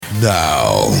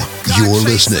Now, you're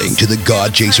listening to the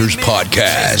God Chasers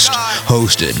podcast,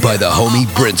 hosted by the homie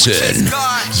Brinson.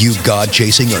 You God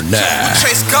chasing or nah? We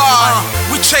chase God,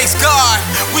 we chase God,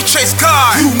 we chase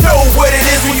God. You know what it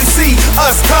is when you see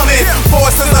us coming.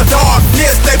 Forces of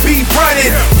darkness, they be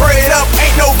running. Pray it up,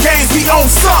 ain't no games, we own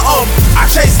something. I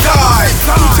chase God,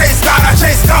 we chase God, I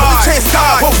chase God. We chase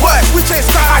God, but what? We chase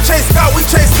God, I chase God, we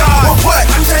chase God. But what?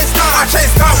 I chase God, I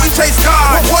chase God, we chase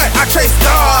God. But what? I chase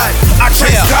God, I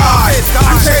chase God.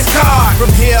 I chase God.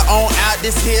 From here on out,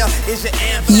 this here is your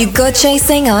anthem. You God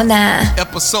chasing or nah?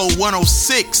 Episode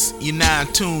 106, you're now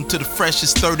tuned to the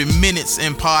freshest 30 minutes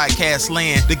in podcast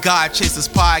land. The God Chasers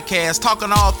podcast,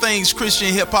 talking all things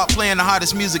Christian hip-hop, playing the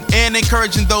hottest music, and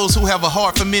encouraging those who have a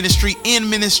heart for ministry, in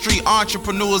ministry,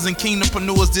 entrepreneurs, and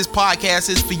kingdompreneurs. This podcast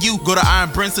is for you. Go to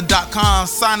ironbrinson.com,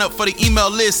 sign up for the email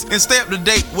list, and stay up to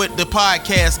date with the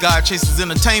podcast, God Chasers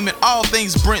Entertainment, all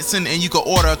things Brinson, and you can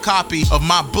order a copy of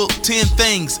my book, 10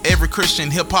 Things Every Christian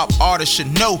Hip-Hop Artist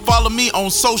Should Know. Follow me on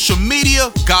social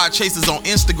media, God Chasers on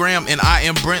Instagram, and I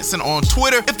am Brinson on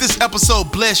Twitter. If this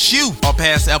episode blessed you, or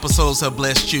past episodes have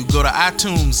blessed you, go to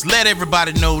iTunes, let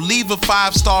everybody know, leave a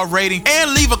 5-star rating,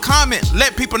 and leave a comment.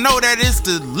 Let people know that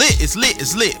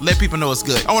it's lit. Let people know it's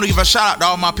good. I want to give a shout out to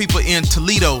all my people in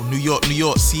Toledo, New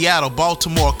York, Seattle,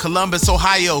 Baltimore, Columbus,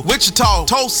 Ohio, Wichita,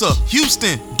 Tulsa,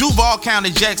 Houston, Duval County,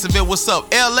 Jacksonville, what's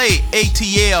up? LA,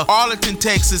 ATL, Arlington,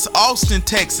 Texas, Austin,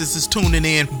 Texas is tuning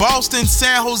in, Boston,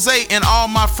 San Jose, and all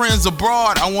my friends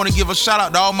abroad. I want to give a shout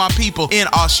out to all my people in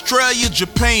Australia,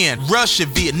 Japan, Russia,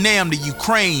 Vietnam, the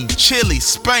Ukraine, Chile,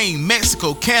 Spain,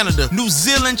 Mexico, Canada, New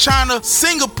Zealand, China,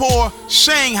 Singapore,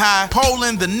 Shanghai,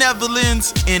 Poland, the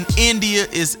Netherlands, and India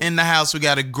is in the house. We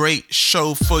got a great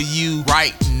show for you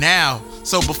right now.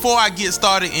 So before I get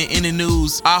started in any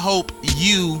news, I hope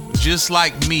you, just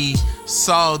like me,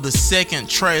 saw the second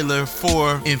trailer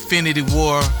for Infinity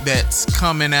War that's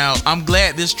coming out. I'm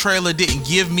glad this trailer didn't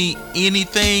give me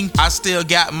anything. I still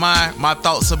got my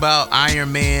thoughts about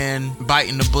Iron Man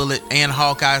biting the bullet and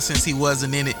Hawkeye since he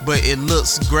wasn't in it, but it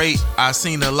looks great. I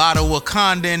seen a lot of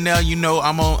Wakanda in there. You know,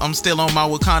 I'm still on my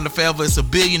Wakanda forever. It's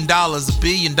 $1 billion,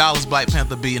 Black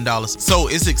Panther $1 billion. So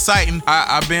it's exciting.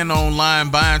 I've been online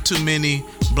buying too many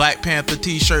Black Panther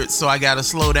t-shirts, so I gotta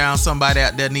slow down. Somebody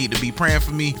out there need to be praying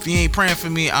for me. If you ain't praying for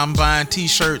me, I'm buying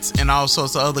t-shirts and all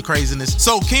sorts of other craziness.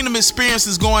 So Kingdom Experience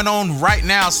is going on right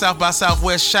now, South by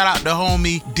Southwest. Shout out to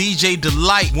homie DJ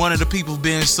Delight, one of the people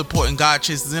been supporting God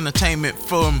Chasers Entertainment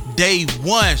from day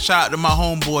one. Shout out to my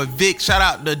homeboy Vic. Shout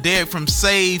out to Derek from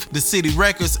Save the City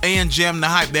Records and Jam the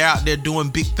Hype. They're out there doing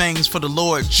big things for the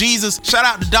Lord Jesus. Shout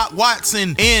out to Doc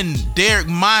Watson and Derek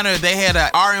Minor. They had a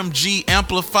RMG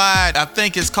amplified, I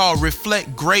think it's called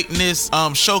Reflect Greatness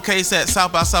showcase at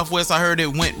South by Southwest. I heard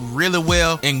it went really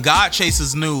well. In God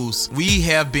Chasers news, we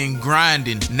have been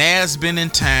grinding. Nas been in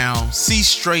town. C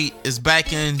Straight is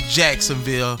back in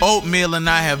Jacksonville. Oatmeal and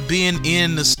I have been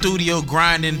in the studio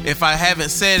grinding. If I haven't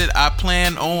said it, I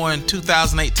plan on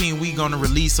 2018 we gonna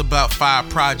release about 5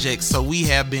 projects. So we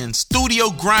have been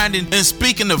studio grinding. And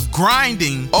speaking of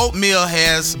grinding, Oatmeal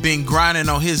has been grinding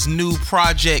on his new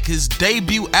project, his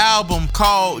debut album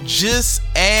called Just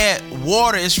Add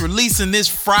Water. It's releasing this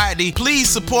Friday. Please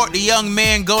support the young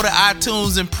man. Go to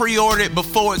iTunes and pre-order it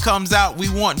before it comes out. We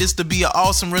want this to be an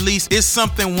awesome release. It's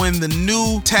something when the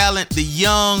new talent, the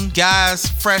young guys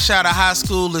fresh out of high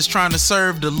school is trying to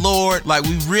serve the Lord. Like,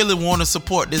 we really want to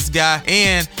support this guy,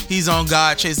 and he's on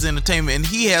God Chasers Entertainment, and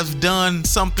he has done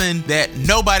something that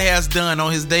nobody has done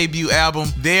on his debut album.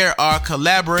 There are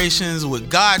collaborations with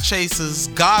God Chasers,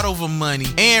 God Over Money,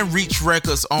 and Reach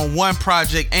Records on one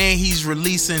project, and he's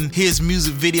releasing his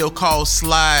music video called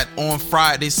Slide on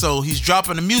Friday. So he's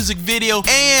dropping a music video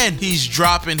and he's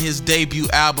dropping his debut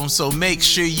album. So make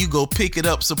sure you go pick it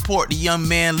up, support the young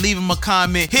man, leave him a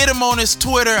comment, hit him on his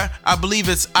Twitter. I believe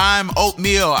it's I am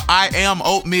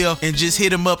Oatmeal, and just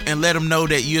hit him up and let him know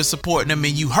that you're supporting him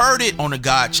and you heard it on the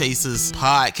God Chasers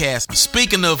podcast.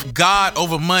 Speaking of God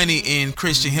Over Money in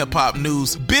Christian hip hop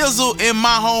news, Bizzle and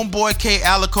my homeboy K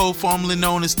Alico, formerly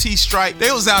known as T-Stripe,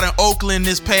 they was out in Oakland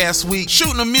this past week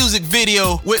shooting a music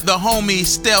video with the homie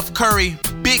Steph Curry.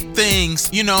 Big things,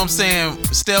 you know what I'm saying?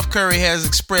 Steph Curry has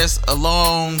expressed a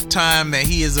long time that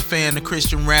he is a fan of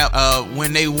Christian rap.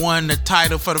 When they won the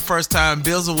title for the first time,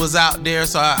 Bizzle was out there,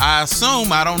 so I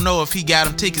assume, I don't know if he got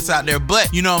him tickets out there,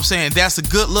 but you know what I'm saying? That's a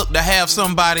good look to have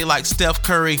somebody like Steph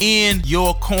Curry in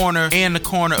your corner and the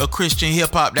corner of Christian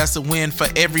hip hop. That's a win for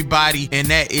everybody, and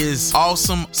that is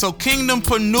awesome. So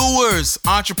kingdompreneurs,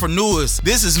 entrepreneurs,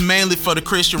 this is mainly for the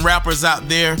Christian rappers out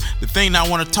there. The thing I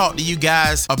want to talk to you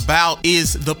guys about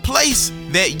is the place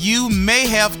that you may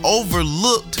have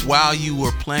overlooked while you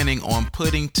were planning on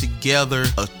putting together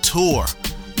a tour.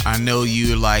 I know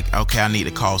you're like, okay, I need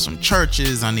to call some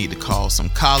churches, I need to call some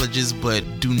colleges, but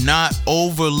do not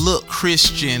overlook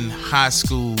Christian high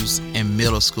schools and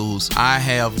middle schools. I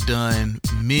have done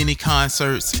many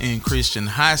concerts in Christian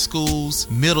high schools,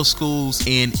 middle schools,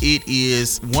 and it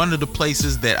is one of the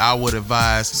places that I would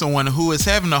advise someone who is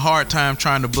having a hard time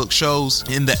trying to book shows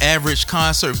in the average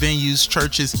concert venues,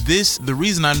 churches. The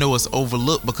reason I know it's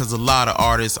overlooked because a lot of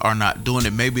artists are not doing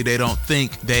it. Maybe they don't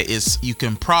think that you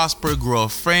can prosper, grow a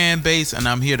fan base, and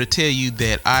I'm here to tell you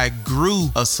that I grew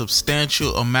a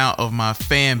substantial amount of my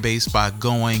fan base by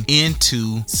going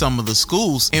into some of the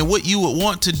schools. And what you would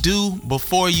want to do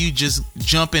before you just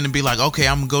jump in and be like, okay,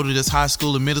 I'm gonna go to this high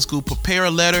school and middle school, prepare a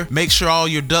letter, make sure all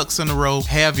your ducks in a row,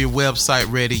 have your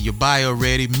website ready, your bio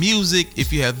ready, music,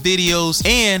 if you have videos,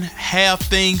 and have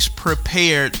things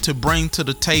prepared to bring to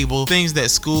the table, things that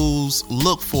schools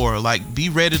look for, like be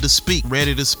ready to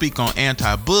speak on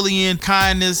anti-bullying,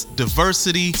 kindness,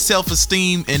 diversity,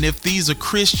 self-esteem. And if these are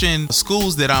Christian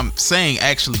schools that I'm saying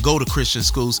actually go to Christian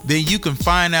schools, then you can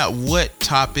find out what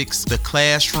topics the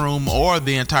classroom or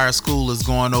the entire school is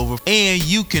going over, and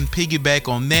you can piggyback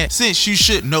on that. Since you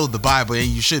should know the Bible and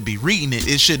you should be reading it,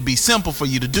 it should be simple for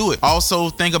you to do it. Also,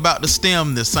 think about the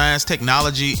STEM, the science,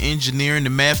 technology, engineering,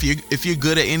 the math. If you're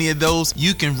good at any of those,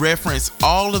 you can reference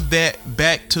all of that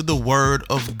back to the Word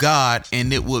of God,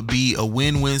 and it would be a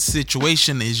win-win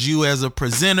situation as you as a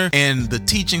presenter and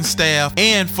the teaching staff,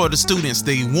 and for the students.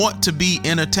 They want to be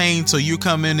entertained, so you're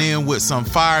coming in with some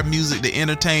fire music to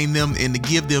entertain them and to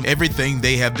give them everything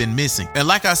they have been missing. And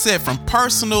like I said, from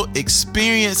personal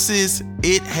experiences,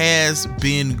 it has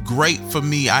been great for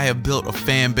me. I have built a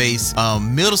fan base.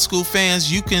 Middle school fans,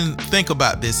 you can think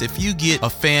about this. If you get a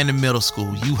fan in middle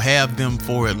school, you have them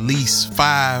for at least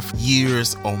 5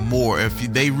 years or more. If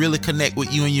they really connect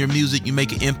with you and your music, you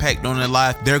make an impact on their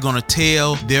life, they're going to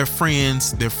tell their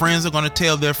friends are going to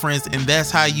tell their friends, and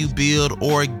that's how you build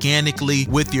organically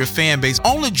with your fan base.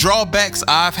 Only drawbacks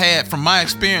I've had from my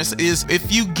experience is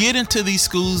if you get into these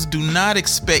schools, do not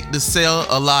expect to sell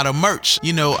a lot of merch.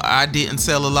 I didn't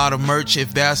sell a lot of merch.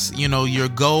 If that's, your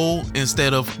goal,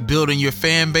 instead of building your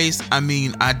fan base,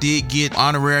 I did get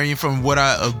honorarium from what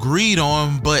I agreed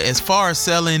on, but as far as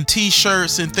selling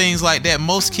t-shirts and things like that,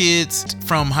 most kids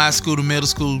from high school to middle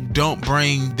school don't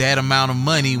bring that amount of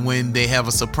money when they have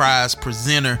a surprise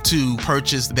presenter to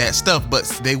purchase that stuff. But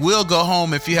they will go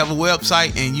home if you have a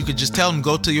website, and you could just tell them,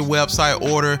 go to your website,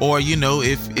 order, or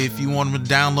if you want them to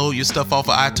download your stuff off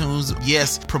of iTunes,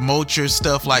 yes, promote your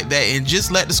stuff like that, and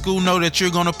just let the school know that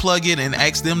you're going to plug it and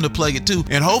ask them to plug it too.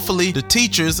 And hopefully the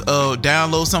teachers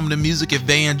download some of the music if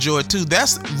they enjoy it too.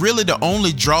 That's really the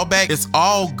only drawback. It's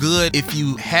all good if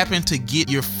you happen to get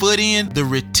your foot in. The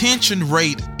retention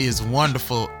rate is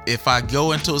wonderful. If I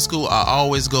go into a school, I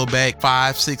always go back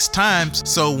 5-6 times.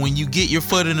 So when you get your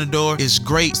foot in the door, it's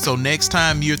great. So next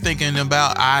time you're thinking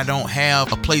about, I don't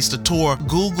have a place to tour,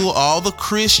 Google all the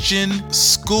Christian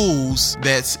schools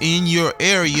that's in your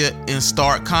area and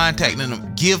start contacting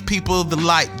them. Give people the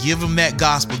light, give them that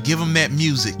gospel, give them that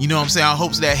music. You know what I'm saying? I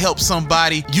hope that helps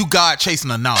somebody. You God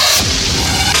chasing or not.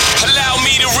 Allow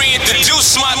me to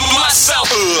reintroduce myself.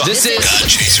 This is God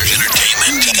Chasers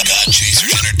Entertainment. God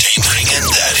Chasers Entertainment. Bringing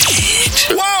that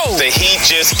heat. Whoa! The heat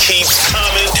just keeps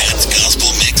coming. That's gospel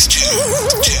mix too.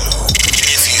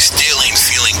 If you still ain't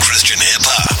feeling Christian hip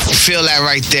hop, feel that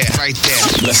right there.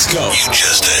 Let's go. You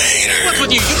just a hater. What's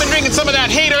with you? You've been drinking some of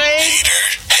that hater, eh?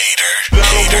 Hater.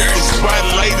 The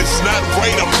spotlight is not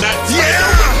great. I'm not tight. I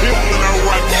rip him when I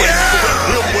rock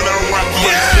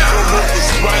my The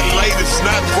spotlight is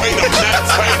not great. I'm not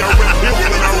tight. I rip him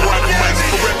when I rock my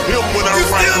Rip him when I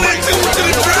rock my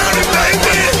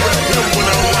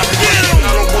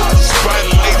I don't want the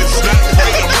spotlight. It's not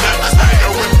great. I'm not tight.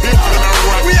 I rip him when I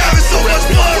rock. We having so much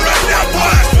fun right now, boy.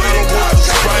 I don't want the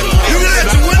spotlight. You let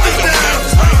the windows down.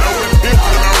 I rip him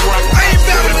when I rock. I ain't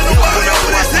battling nobody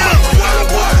over this house.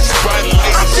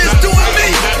 I'm just doing me.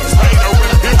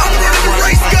 I'm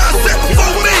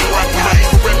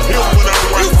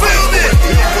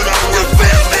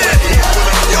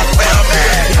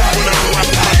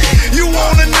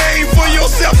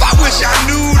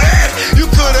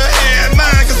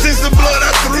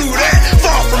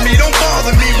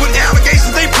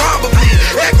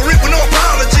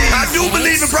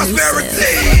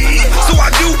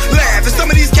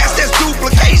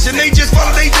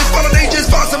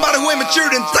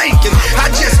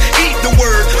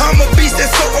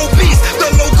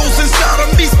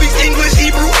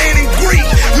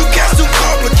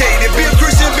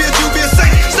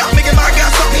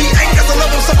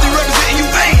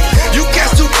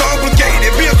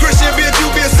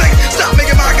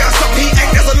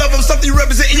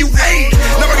representing you, ayy.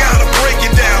 Never gotta break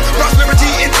it down. Prosperity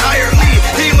entirely.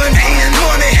 Healing and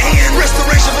money and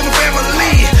restoration for my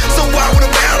family. So why would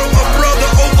I battle a brother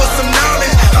over some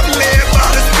knowledge? I'm led by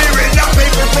the spirit, not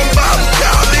paper from Bible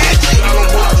college. I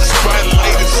don't want to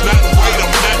spotlight, it's not right,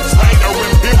 I'm not tight. I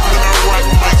rep him when I rock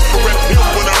mics, I rep him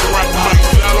when I rock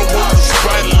mics. I don't want to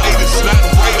spotlight, it's not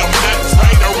right, I'm not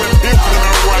tight. I rep him when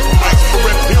I rock mics, I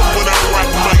rep him when I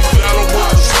rock mics. I don't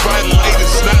want to spotlight,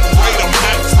 it's not right, I'm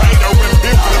not tight. I rep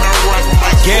him when I rock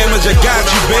mics. Gamage, I got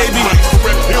you, baby.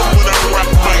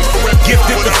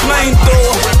 Gifted the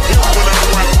flamethrower.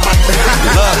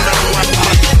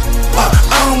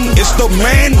 It's the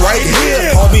man right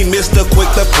here. Call me Mr. Quick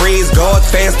to praise God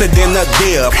faster than a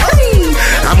dip.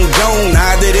 I'm gone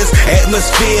out of this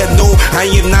atmosphere. No, I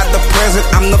am not the present,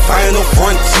 I'm the final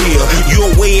frontier.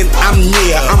 You're away and I'm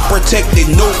near. I'm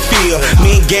protected, no fear.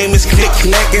 Me and game is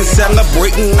click-clacking,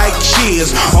 celebrating like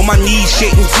cheers. On my knees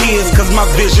shedding tears, cause my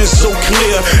vision's so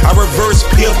clear. I reverse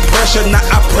peer pressure, now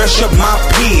I pressure my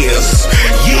peers.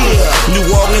 Yeah, New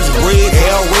Orleans bred,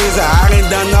 Hellraiser. I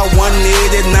done done a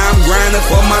 180, now I'm grinding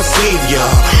for my savior.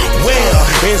 Well,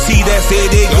 and see that say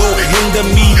they go into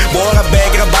me. Bought a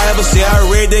bag of the Bible, say I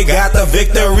already got the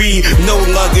victory. No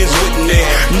luggage with me,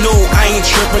 no, I ain't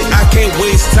tripping. I can't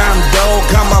waste time, dog.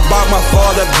 I'm about my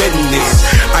father business.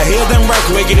 I hear them right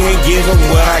making and give them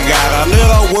what I got. A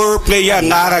little wordplay, I'm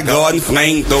not a garden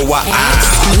flamethrower.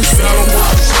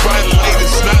 Spotlight,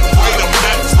 it's not right, I'm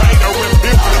not tight. I rep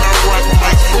him when I rock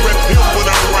mics, I rep him when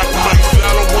I rock mics.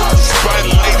 I don't want the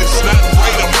spotlight, it's not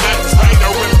right, I'm not tight. I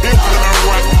rep him when I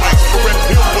rock mics, I rep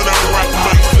him when I rock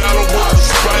mics. I don't want the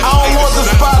spotlight. I don't want the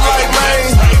spotlight, man.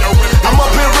 I'm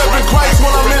up here repping Christ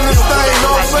when I'm in this thing,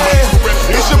 know what I'm saying?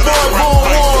 It's your boy, Boom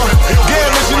Warren.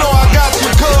 Gamage, you know I got you,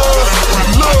 cuz.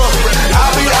 Look,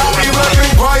 I'll be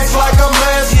repping Christ like a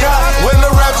mascot. When the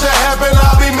rapture happen,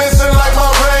 I'll be missing like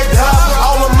my rag top.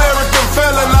 All American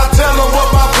felon, I tell them what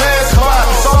my past spot.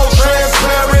 So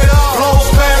transparent,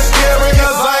 flows past scary,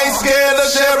 cause I ain't scared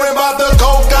of sharing about the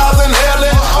coke I was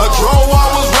inhaling. A dro I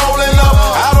was rolling up,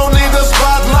 I don't need the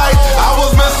spotlight. I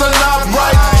was missing out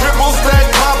right, triple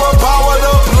stack copper, powered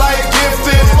up like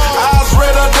gifted. Eyes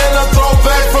redder than a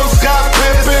throwback from Scott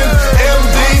Pippen.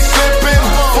 MD sipping,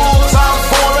 full-time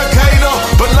fornicator,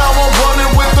 but now I'm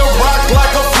running with the rock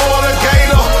like a Florida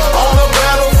Gator. On the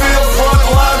battlefield,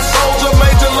 frontline soldier,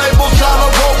 major labels trying to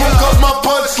rope him cause my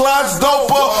punchline's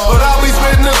doper. But I'll be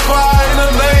spitting this fire in the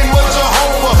name of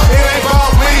Jehovah. It ain't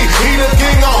about me, he the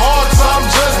king of hearts, I'm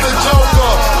just a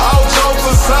joker. All jokes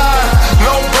aside,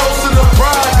 no boasting the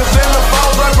pride, cause in the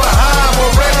falls right behind,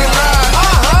 we're recognized.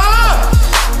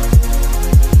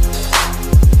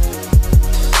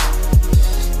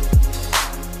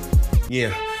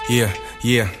 Yeah.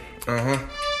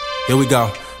 Here we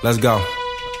go. Let's go.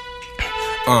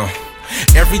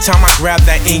 Every time I grab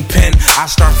that ink pen, I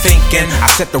start thinking. I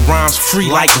set the rhymes free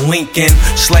like Lincoln.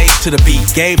 Slave to the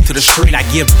beat, gave to the street. I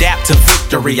give dap to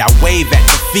victory, I wave at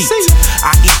defeat.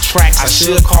 I eat tracks, I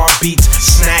should call beats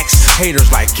snacks.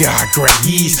 Haters like, God, great,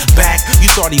 he's back. You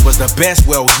thought he was the best,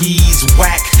 well, he's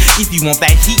whack. If you want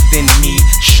that heat, then me,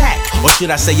 Shaq. Or should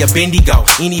I say a Bendigo?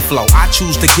 Any flow, I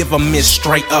choose to give a miss,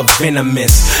 straight up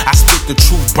venomous. I spit the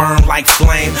truth, burn like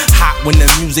flame. Hot when the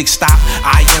music stop.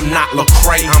 I am not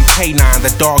Lecrae, I'm K9, the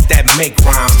dog that make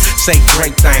rhymes. Say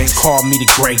great things, call me the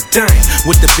great thing.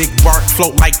 With the big bark,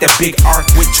 float like that big arc.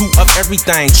 With two of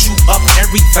everything, chew up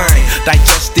everything.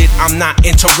 Digest it, I'm not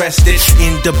interested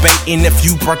in debating. If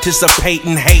you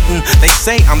participating, hating, they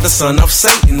say I'm the son of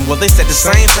Satan. Well, they said the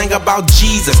same thing about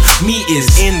Jesus. Me is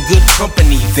in good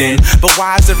company then. But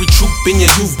why is every troop in your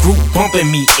youth group bumping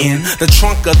me in the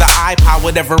trunk of the iPod,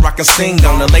 whatever I can sing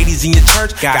on? The ladies in your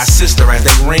church got sister as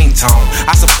they ringtone.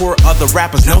 I support other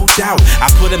rappers, no doubt.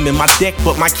 I put them in my deck,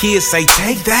 but my kids say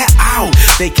take that out.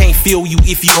 They can't feel you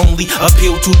if you only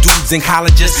appeal to dudes in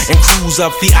colleges and crews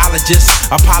of theologists.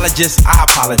 Apologists, I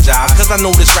apologize, cause I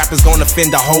know this rap is gonna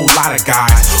offend a whole lot of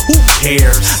guys. Who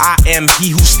cares? I am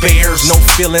he who spares no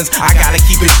feelings, I gotta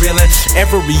keep it reelin'.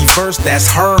 Every verse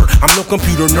that's heard, I'm no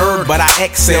computer nerd, but I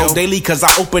excel daily cause I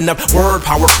open up word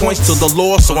PowerPoints to the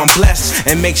Lord, so I'm blessed.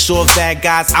 And make sure that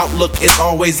God's outlook is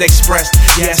always expressed.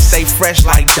 Yes, stay fresh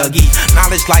like Dougie,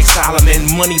 knowledge like Solomon,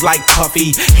 money like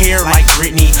Puffy, hair like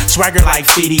Britney, swagger like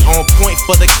 50, on point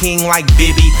for the king like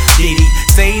Bibby. Did he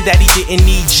say that he didn't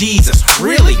need Jesus?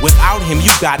 Really? Without him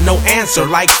you got no answer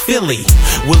like Philly.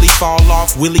 Will he fall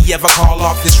off? Will he ever call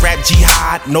off this rap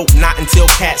jihad? Nope, not until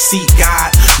cats seek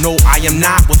God. No, I am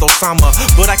not with Osama,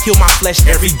 but I kill my flesh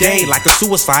every day like a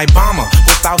suicide bomber.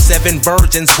 Without 7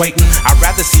 virgins waiting, I'd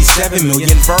rather see 7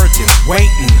 million virgins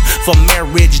waiting for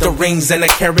marriage, the rings and the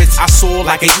carrots. I soar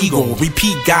like an eagle,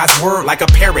 repeat God's word word like a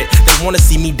parrot. They wanna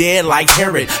see me dead like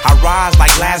Herod. I rise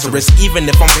like Lazarus, even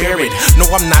if I'm buried. No,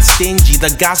 I'm not stingy,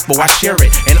 the gospel, I share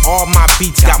it. And all my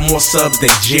beats got more subs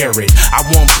than Jared. I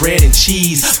want bread and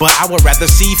cheese, but I would rather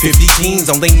see 50 teens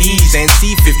on their knees and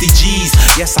see 50 G's.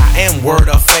 Yes, I am word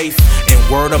of faith, and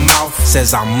word of mouth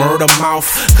says I murder mouth.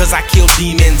 Cause I kill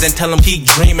demons and tell them keep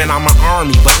dreaming. I'm an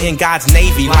army, but in God's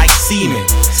navy like seamen.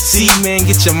 Seamen,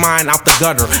 get your mind out the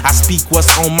gutter. I speak what's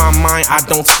on my mind, I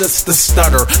don't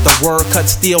stutter. The word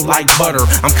cuts steel like butter.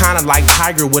 I'm kinda like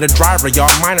Tiger with a driver,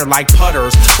 y'all minor like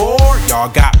putters. Y'all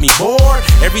got me bored.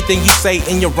 Everything you say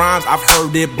in your rhymes, I've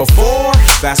heard it before.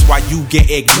 That's why you get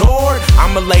ignored.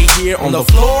 I'ma lay here on the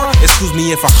floor. Excuse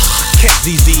me if I catch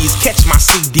ZZs, catch my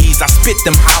CDs. I spit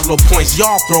them hollow points,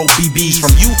 y'all throw BBs.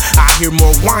 From you, I hear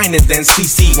more whining than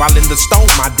CC. While in the stove,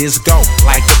 my disc go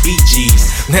like the Bee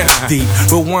Gees. That's deep,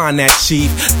 rewind that chief.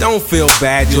 Don't feel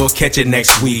bad, you'll catch it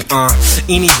next week.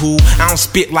 Anywho, I don't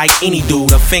spit like any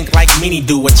dude, or think like many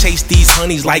do, or chase these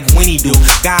honeys like Winnie do.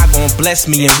 God gon' bless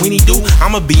me and Winnie do.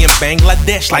 I'ma be in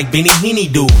Bangladesh like Benny Henny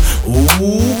do.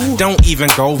 Ooh, don't even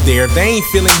go there. They ain't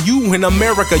feeling you in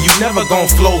America, you never gon'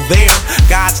 flow there.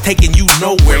 God's taking you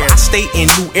nowhere. I stay in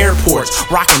new airports,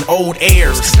 rocking old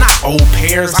airs, not old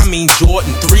pairs. I mean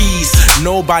Jordan 3s.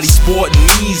 Nobody sporting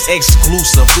these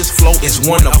exclusive. This flow is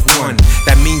one of one.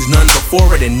 That means none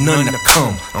before it and none to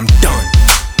come. I'm done.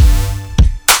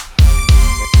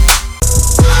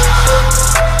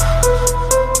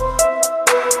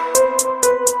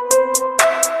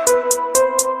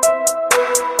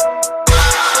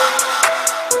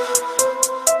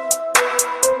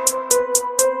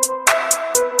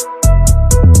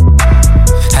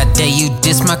 You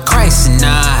diss my Christ,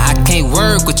 nah, I can't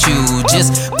work with you.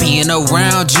 Just being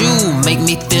around you make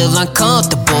me feel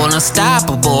uncomfortable,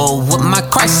 unstoppable. With my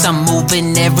Christ, I'm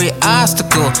moving every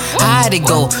obstacle. How'd it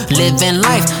go? Living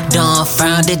life,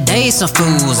 dumbfounded days, some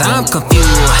fools. I'm confused.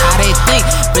 How they think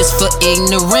bliss for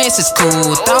ignorance is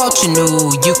cool. Thought you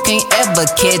knew you can't ever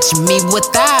catch me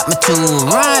without my tool.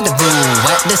 Rendezvous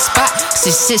at the spot,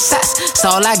 6 shots, that's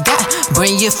all I got.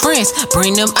 Bring your friends,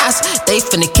 bring them eyes. They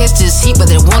finna catch this heat, but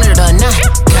they want it or not.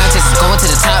 Contest is going to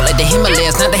the top like the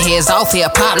Himalayas, not the heads off here.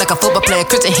 Pop like a football player,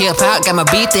 Christian hip hop. Got my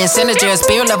beat in Senator,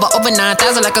 spirit level over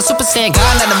 9,000 like a super saiyan.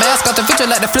 God, not the mask, got the feature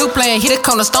like the flute playing. Hit a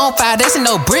corner stone fire, this ain't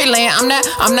no brick land. I'm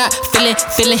not feeling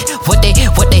what they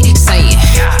saying.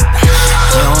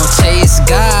 You don't chase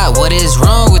God, what is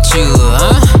wrong with you,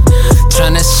 huh?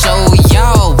 Tryna show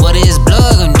y'all what his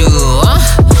blood gon' do, huh?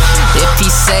 If he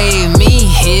save me,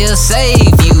 he'll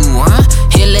save you, huh?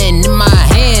 Healing in my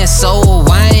hands, so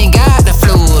I ain't got the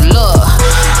flu. Look,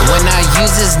 when I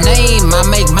use his name, I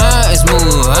make mine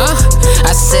move, huh?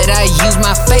 I said I use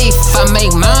my faith, I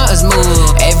make mine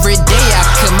move. Every day I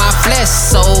kill my flesh,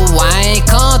 so I ain't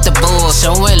comfortable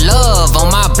showing love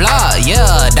on my blog.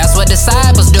 Yeah, that's what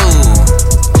disciples do.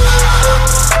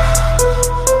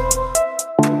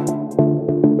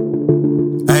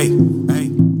 Hey,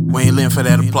 we ain't living for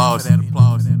that applause. I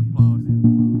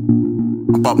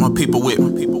brought my people with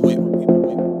me.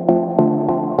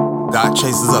 God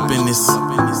chases up in this.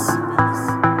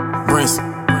 Prince.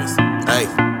 Hey.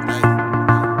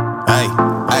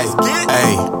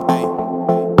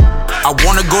 I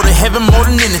wanna go to heaven more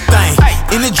than anything.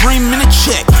 In a dream, in a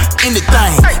check,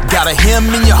 anything. Got a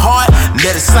hymn in your heart,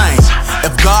 let it sing.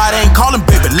 If God ain't calling,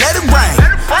 baby, let it rain.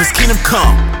 His kingdom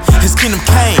come, his kingdom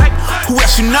came. Who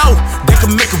else you know that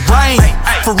can make it rain?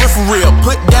 For real,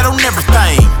 put that on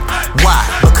everything. Why?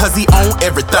 Because he own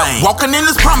everything. Walking in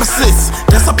his promises,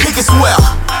 that's a pick as well.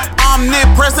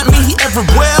 Omnipresent, mean he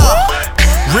everywhere.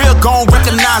 Real gon'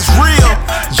 recognize real.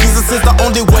 Jesus is the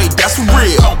only way, that's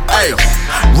real. Hey,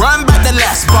 run back the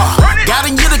last bar.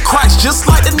 Guiding you to Christ just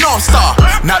like the North Star.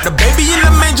 Not the baby in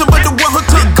the manger, but the one who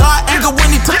took God anger when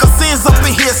he took our sins up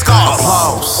in his scars.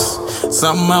 Applause,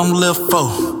 something I don't live for.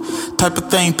 Type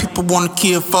of thing people wanna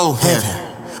kill for. Heaven,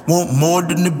 want more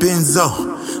than the benzo.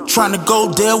 Tryna go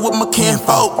there with my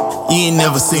kinfolk. You ain't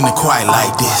never seen it quite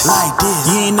like this.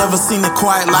 You ain't never seen it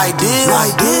quite like this.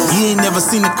 You ain't never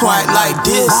seen it quite like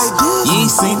this. You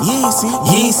ain't seen it.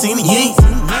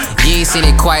 You ain't seen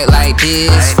it quite like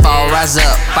this. Fall, rise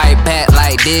up, fight back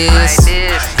like this.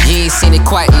 You ain't seen it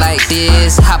quite like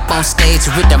this. Hop on stage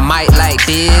with the mic like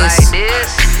this.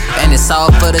 And it's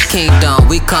all for the kingdom.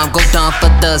 We come go down for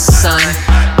the sun.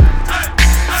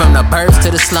 From the burbs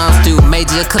to the slums, through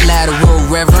major collateral,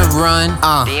 Reverend Run.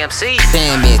 DMC.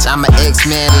 Damn it, I'm an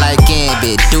X-Man like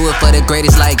Gambit. Do it for the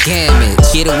greatest like Gambit.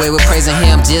 Get away with praising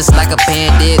him just like a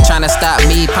bandit. Tryna stop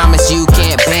me, promise you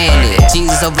can't ban it.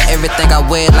 Jesus over everything, I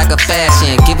wear it like a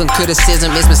fashion. Giving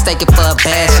criticism is mistaken for a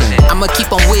bashing. I'ma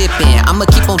keep on whipping, I'ma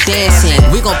keep on dancing.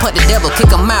 We gon' put the devil, kick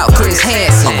him out, Chris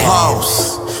Hansen. A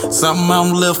boss, something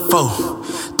I'm live for.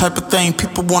 Type of thing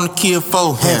people wanna kill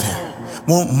for. Heaven,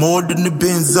 want more than the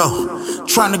benzo.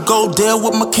 Tryna go there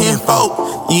with my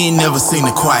kinfolk. You ain't never seen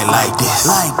it quite like this.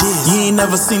 You ain't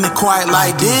never seen it quite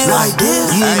like this.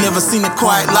 You ain't never seen it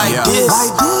quite like this.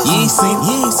 You ain't seen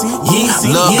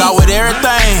it. Love God with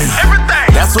everything.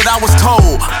 That's what I was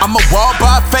told. I'm a walk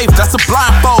by faith, that's a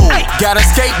blindfold. Gotta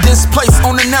escape this place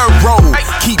on the narrow road.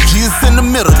 Keep Jesus in the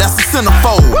middle, that's a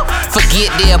centerfold.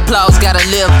 Forget the applause, gotta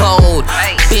live bold.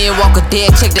 Ben Walker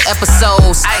dead, check the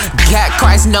episodes. Got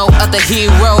Christ, no other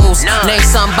heroes. Name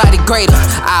somebody greater,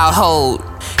 I'll hold.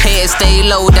 Head stay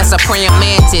low, that's a praying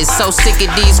mantis. So sick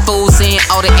of these fools and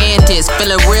all the antics.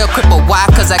 Feeling real crippled, why?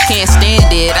 Cause I can't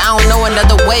stand it. I don't know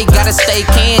another way, gotta stay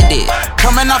candid.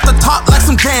 Coming off the top like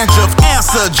some dandruff.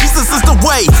 Answer, Jesus is the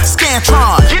way,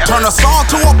 Scantron. Turn a song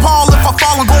to a Paul. If I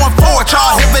fall, I'm going forward,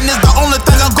 y'all. Heaven is the only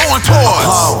thing I'm going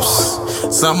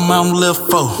towards. Something I'm live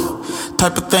for.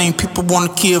 Type of thing people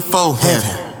wanna kill for.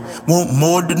 Heaven, want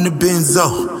more than the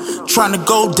benzo. Tryna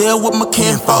go there with my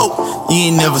kinfolk. You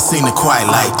ain't never seen it quite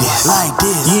like this.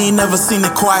 You ain't never seen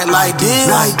it quite like this.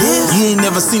 You ain't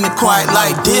never seen it quite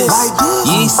like this.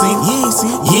 You ain't seen it.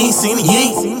 You ain't seen it. You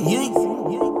ain't seen it.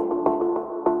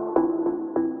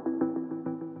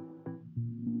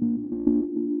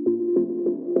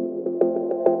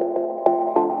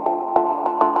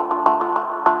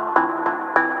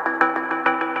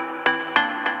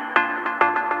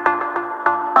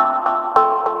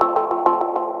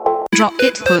 Drop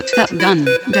it, put that gun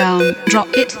down. Drop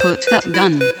it, put that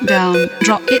gun down.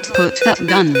 Drop it, put that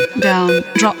gun down.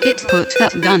 Drop it, put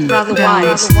that gun down.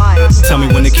 Tell me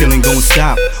when the killing gon'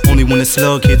 stop. Only when the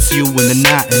slug hits you in the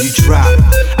night and you drop.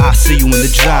 I see you in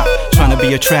the drop. Tryna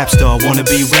be a trap star, wanna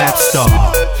be rap star.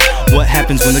 What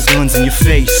happens when the gun's in your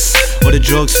face? Or the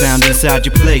drugs found inside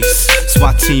your place?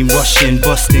 SWAT team rushing,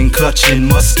 busting, clutching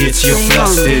muskets, you're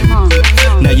flustered.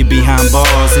 Now you're behind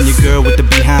bars and your girl with the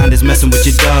behind is messing with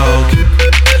your dog.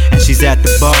 And she's at the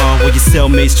bar where your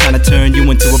cellmate's trying to turn you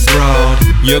into a broad.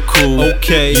 You're cool,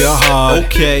 okay, you're hard,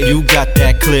 okay, you got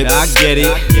that clip, I get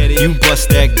it. You bust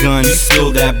that gun, you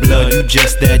spill that blood, you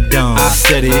just that dumb, I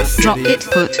said it. Drop it,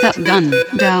 put that gun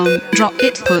down. Drop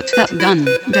it, put that gun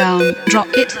down. Drop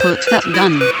it, put that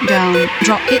gun down.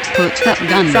 Drop it, put that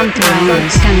gun down.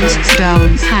 Guns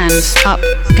down, hands up.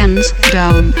 Guns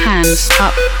down, hands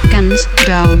up. Guns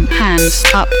down, hands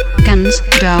up. Guns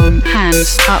down,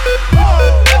 hands up.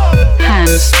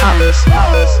 Hands up, hands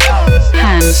up,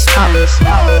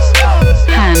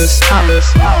 hands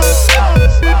up.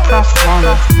 Prof one.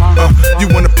 You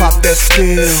wanna pop that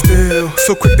still,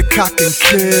 so quick to cock and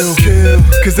kill.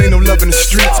 Cause ain't no love in the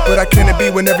streets, but I can't be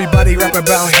when everybody rap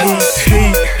about heat.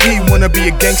 He wanna be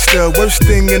a gangster, worst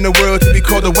thing in the world to be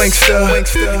called a wankster.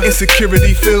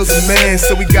 Insecurity fills a man,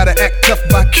 so we gotta act tough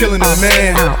by killing a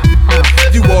man.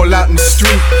 You all out in the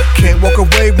street, can't walk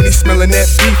away when he's smelling that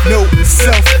beef. No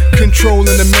self-control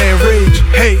in the man, rage,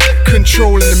 hate,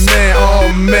 controlling the man.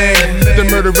 Oh man, the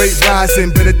murder rate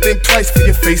rising. Better think twice for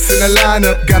your face in the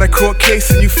lineup. Got a court case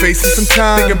and you facing some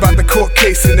time. Think about the court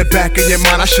case in the back of your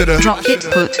mind. I should've drop it,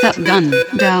 put that gun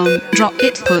down. Drop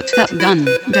it, put that gun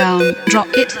down. Drop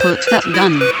it, put that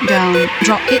gun down.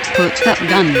 Drop it, put that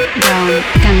gun down.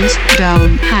 Guns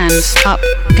down, hands up.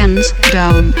 Guns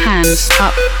down, hands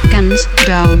up. Guns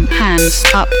down, hands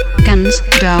up. Guns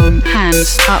down,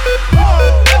 hands up.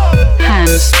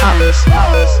 Hands up.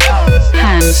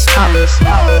 Hands up.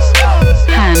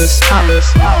 Hands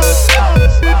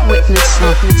up.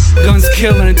 Witness. Guns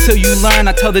killing until you learn.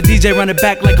 I tell the DJ run it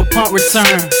back like a punt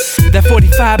return. That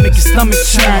 45 make your stomach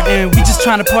churn. And we just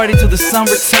tryna party till the sun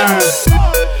returns.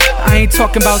 I ain't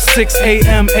talking about 6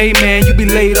 a.m. Hey man, you be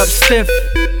laid up stiff.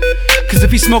 Cause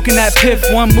if you smoking that piff,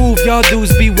 one move y'all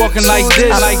dudes be walking like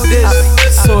this, like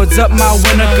this. Swords up, my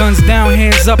winner. Guns down,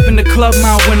 hands up in the club,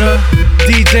 my winner.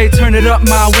 DJ, turn it up,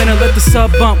 my winner. Let the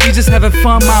sub bump, we just having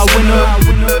fun, my winner.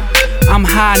 I'm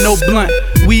high, no blunt.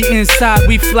 We inside,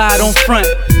 we fly, don't front.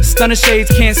 Stunner shades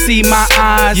can't see my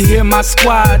eyes. You hear my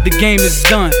squad, the game is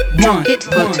done. Drop it,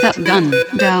 put that gun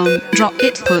down. Drop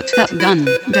it, put that gun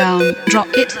down. Drop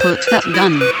it, put that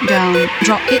gun down.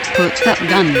 Drop it, put that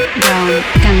gun down.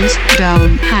 Guns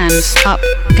down, hands up.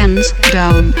 Guns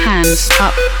down, hands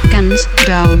up. Guns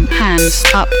down, hands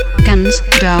up. Guns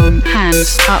down,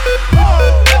 hands up.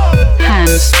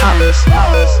 Hands up.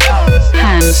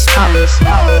 Hands up.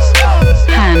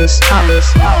 Hands up.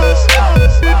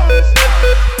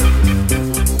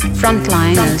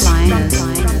 Frontliners.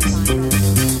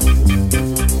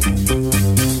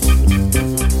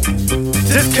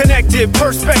 Disconnected,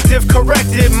 perspective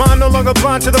corrected. Mind no longer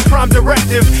blind to the prime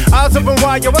directive. Eyes open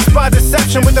wide, yo, I spy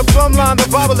deception. With the plumb line, the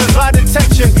Bible is lie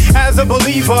detection. As a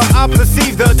believer, I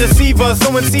perceive the deceiver,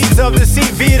 sowing seeds of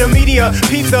deceit via the media.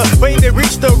 Peep the way they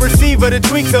reach the receiver to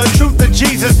tweak the truth of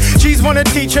Jesus. She's wanna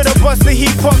teach her to bust the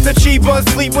heat, puff the chi buzz,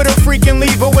 sleep with a freaking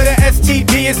lever with a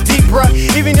STD. It's deep, bruh.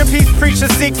 Even your peace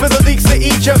preachers seek for the leaks of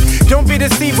Egypt. Don't be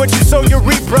deceived, what you sow, you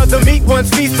reap, bruh. The meat ones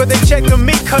feast, but they check the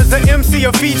meat, cause the MC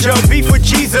a feature. Beef with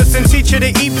Jesus and teach you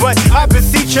to eat, but I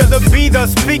beseech you to be the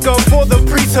speaker for the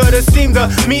priesthood. Esteem the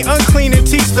meat unclean and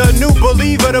teach the new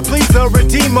believer to please the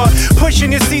Redeemer.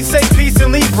 Pushing your seat, say peace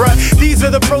and Libra. These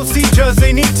are the procedures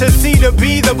they need to see to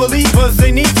be the believers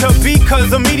they need to be.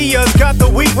 Cause the media's got the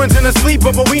weak ones in a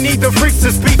sleeper, but we need the freaks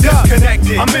to speak up.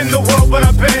 Disconnected. I'm in the world, but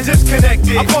I've been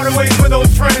disconnected. I parted ways with old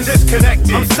friends.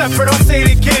 Disconnected. I'm separate, I'll say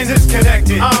it again.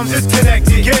 Disconnected. I'm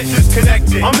disconnected. Get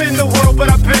disconnected. I'm in the world, but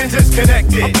I've been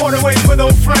disconnected. I parted ways with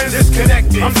old friends.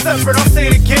 Disconnected. I'm separate, I'll say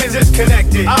it again.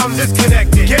 Disconnected. I'm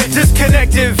disconnected. Get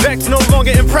disconnected. Vex, no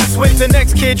longer impressed with the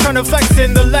next kid trying to flex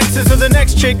in the Lexus of the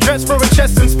next chick. Dressed for a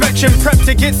chest inspection. Prep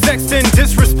to get sexed and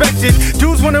disrespected.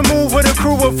 Dudes wanna move with a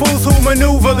crew of fools who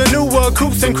maneuver the newer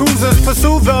coupes and cruisers.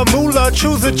 Pursue the moolah,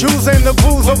 choose the Jews and the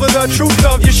booze over the truth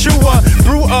of Yeshua.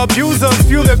 Brew abusers,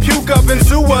 spew their puke up in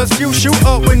sewers. You shoot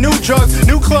up with new drugs,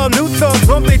 new club, new thugs.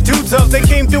 Bump they dudes up. They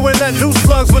came through and let loose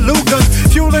slugs with Lugers.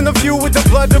 Fueling the fuel with the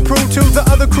blood to prove to the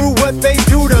other crew what they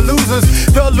do to losers.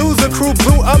 The loser crew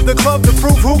blew up the club to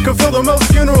prove who can fill the most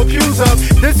funeral pews up.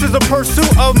 This is a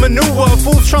pursuit of maneuver.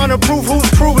 Fools trying to prove whose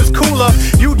crew is cooler.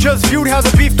 You just viewed how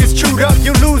the beef gets chewed up.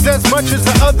 You lose as much as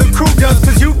the other crew does.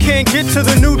 Cause you can't get to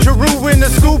the new Jeru in a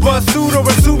school bus suit or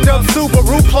a souped up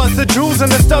Subaru. Plus the jewels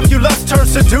and the stuff you lust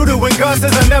turns to doo-doo. When God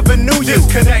says I never knew you.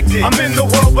 Disconnected. I'm in the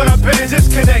world but I've been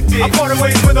disconnected. I parted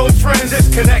ways with old friends.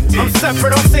 Disconnected. I'm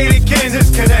separate, I'll say it again.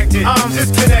 Disconnected. I'm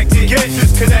disconnected. Get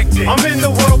disconnected. I'm in the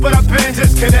world but I've been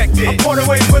disconnected. I parted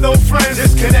ways with old friends.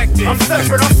 Disconnected. I'm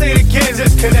separate, I'll say it again.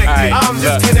 Disconnected. I'm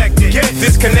disconnected. Get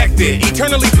disconnected.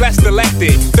 Eternally blessed,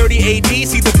 elected. 30 AD,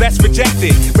 see the best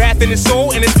rejected. Wrath in his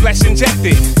soul and his flesh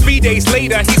injected. 3 days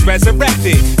later, he's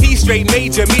resurrected. He's straight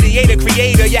major, mediator,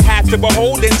 creator. You have to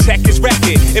behold and check his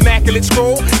record. Immaculate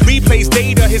scroll, replays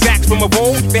data. His acts from of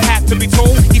old, they have to be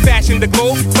told. He fashioned the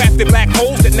globe, crafted black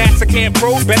holes that NASA can't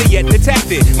probe. Better yet,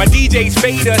 detected. My DJ's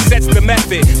fader sets the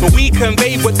method, but we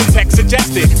convey what the text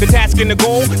suggested. The task and the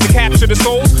goal, to capture the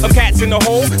souls of cats in the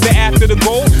hole. They're after the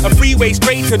goal, a freeway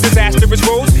straight to disastrous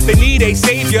roads. They need a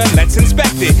savior, let's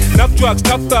inspect it. Enough drugs,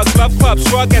 tough thugs, love clubs,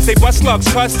 shrug as they bust slugs,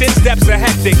 cause 10 steps are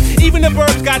hectic. Even the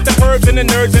birds got the herbs and the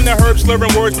nerds and the herbs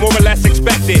slurring words more or less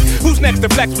expected. Who's next to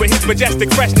flex with his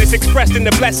majestic freshness expressed in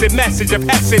the blessed message of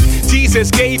Hesed?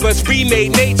 Jesus gave us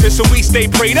remade nature, so we stay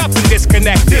prayed up and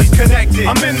disconnected. Disconnected.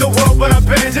 I'm in the world but I've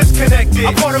been disconnected.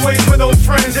 I parted ways with old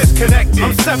friends. Disconnected.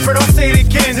 I'm separate, I'll say it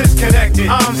again. Disconnected.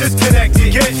 I'm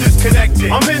disconnected. Get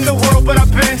disconnected. I'm in the world but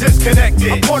I've been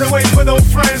disconnected. I parted ways with old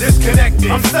friends.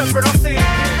 Disconnected. I'm separate, I'll say it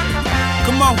again.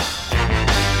 Come on.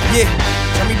 Yeah,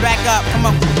 let me back up. Come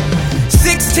on.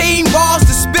 16 balls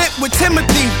to spit with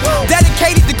Timothy.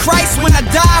 Dedicated to Christ. When I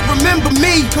die, remember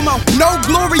me. Come on. No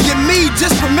glory in me,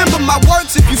 just remember my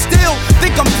works. If you still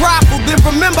think I'm prideful, then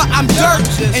remember I'm dirt.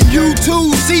 And you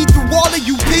too see through all of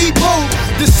you people.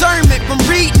 Discernment from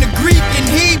reading the Greek and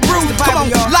Hebrew. Come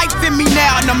on, life in me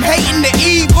now and I'm hating the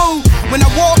evil. When I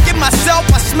walk in myself,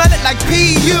 I smell it like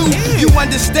PU. You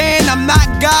understand, I'm not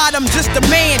God, I'm just a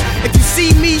man. If you see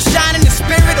me shining the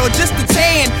spirit or just a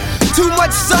tan, too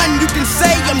much sun, you can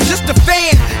say I'm just a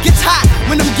fan. Gets hot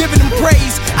when I'm giving them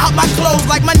praise. Out my clothes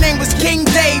like my name was King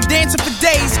Dave. Dancing for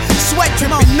days, sweat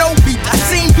dripping, no beat. I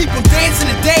seen people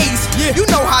dancing in days. You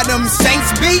know how them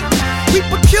saints be. We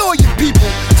peculiar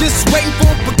people, just waiting for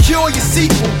a peculiar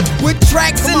sequel. With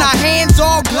tracks in our hands,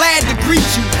 all glad to greet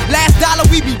you. Last dollar,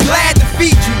 we be glad to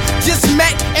feed you. Just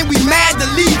met and we mad to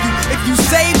leave you. If you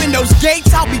saving those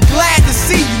gates, I'll be glad to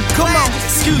see you. Come on.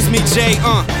 Excuse me, Jay,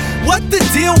 What the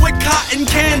deal with cotton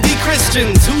candy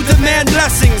Christians who demand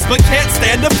blessings but can't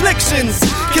stand afflictions?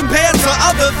 Compared to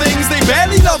other things, they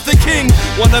barely love the king.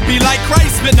 Wanna be like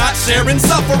Christ but not sharing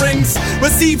sufferings.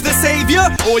 Receive the savior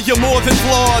or you're more than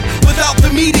flawed. Without the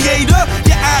mediator,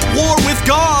 you're at war with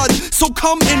God. So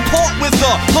come and part with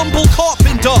the humble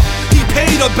carpenter. He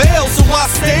paid a bail, so I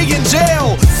stay in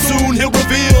jail. Soon he'll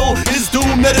reveal his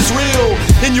doom that is real.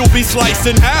 and you'll be sliced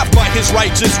in half by his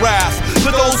righteous wrath.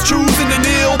 For those choosing to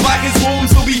kneel, by his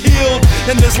wounds will be healed,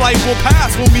 and this life will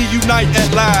pass when we unite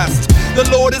at last. The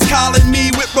Lord is calling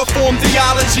me with reformed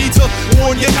theology to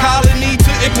warn your colony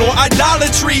to ignore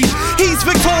idolatry. He's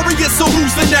victorious, so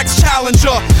who's the next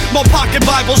challenger? My pocket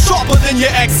Bible sharper than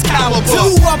your Excalibur.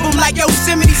 Two of them like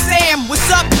Yosemite Sam. What's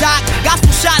up, Doc?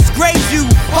 Gospel shots grade you.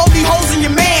 Holy holes in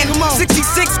your man.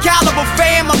 66 caliber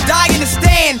fam, I'm dying to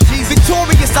stand.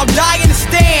 Victorious, I'll die in the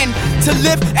stand. To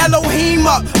lift Elohim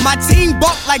up, my team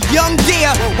buck like young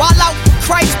deer. While out for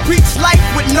Christ, preach life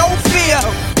with no fear.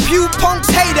 Few punks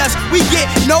hate us, we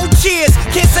get no cheers.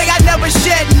 Can't say I never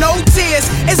shed no tears.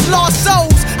 It's lost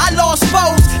souls, I lost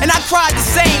foes, and I cried the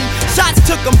same. Shots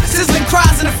took them, sizzling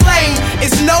cries in the flame.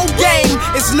 It's no game,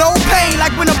 it's no pain.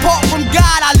 Like when apart from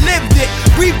God, I lived it.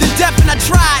 Breathed the death and I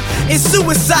tried. It's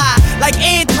suicide, like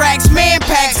anthrax, man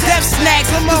packs, death snacks.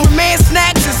 Cause man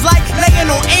snacks is like laying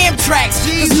on Amtrak.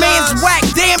 Cause man's whack,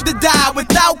 damn to die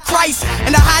without Christ.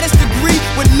 And the hottest degree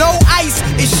with no ice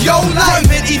is your life.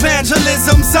 Private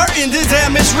evangelism, certain to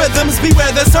damage rhythms.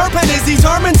 Beware the serpent is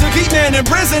determined to keep man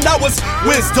imprisoned. I was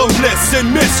wisdomless and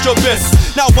mischievous.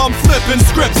 Now I'm flipping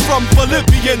scripts from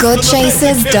Philippians.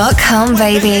 GodChasers.com,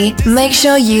 baby. Make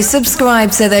sure you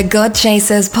subscribe to the God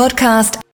Chasers podcast